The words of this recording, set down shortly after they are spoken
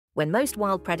When most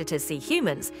wild predators see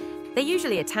humans, they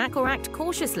usually attack or act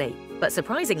cautiously. But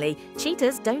surprisingly,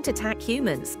 cheetahs don't attack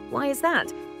humans. Why is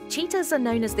that? Cheetahs are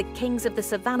known as the kings of the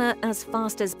savannah, as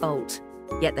fast as Bolt.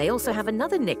 Yet they also have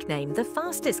another nickname, the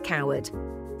fastest coward.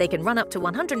 They can run up to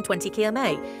 120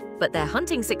 km, but their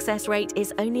hunting success rate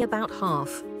is only about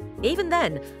half. Even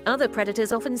then, other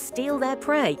predators often steal their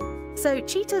prey. So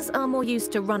cheetahs are more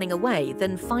used to running away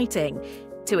than fighting.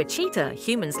 To a cheetah,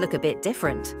 humans look a bit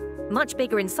different. Much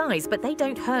bigger in size, but they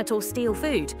don't hurt or steal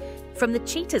food. From the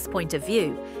cheetah's point of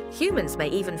view, humans may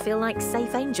even feel like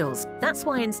safe angels. That's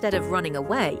why instead of running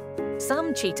away,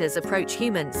 some cheetahs approach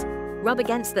humans, rub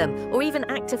against them, or even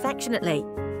act affectionately.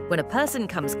 When a person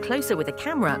comes closer with a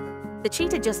camera, the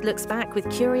cheetah just looks back with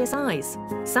curious eyes.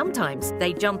 Sometimes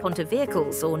they jump onto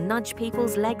vehicles or nudge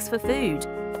people's legs for food.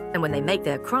 And when they make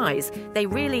their cries, they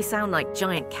really sound like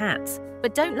giant cats.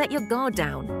 But don't let your guard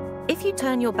down. If you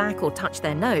turn your back or touch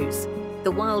their nose,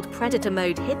 the wild predator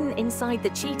mode hidden inside the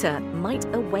cheetah might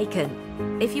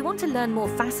awaken. If you want to learn more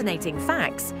fascinating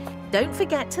facts, don't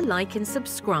forget to like and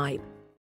subscribe.